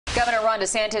Governor Ron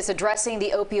DeSantis addressing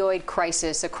the opioid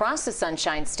crisis across the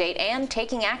Sunshine State and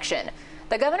taking action.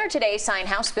 The governor today signed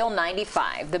House Bill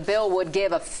 95. The bill would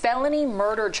give a felony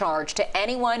murder charge to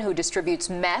anyone who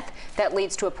distributes meth that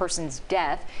leads to a person's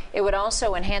death. It would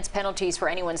also enhance penalties for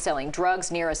anyone selling drugs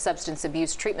near a substance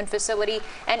abuse treatment facility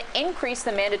and increase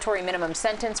the mandatory minimum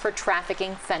sentence for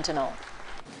trafficking fentanyl.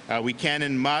 We can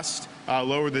and must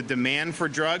lower the demand for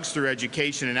drugs through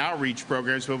education and outreach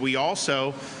programs, but we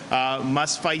also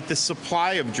must fight the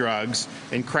supply of drugs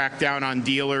and crack down on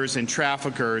dealers and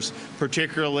traffickers,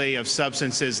 particularly of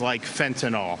substances like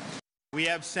fentanyl. We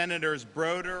have Senators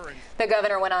Broder and... The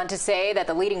governor went on to say that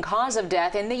the leading cause of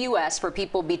death in the U.S. for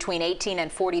people between 18 and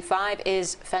 45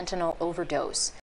 is fentanyl overdose.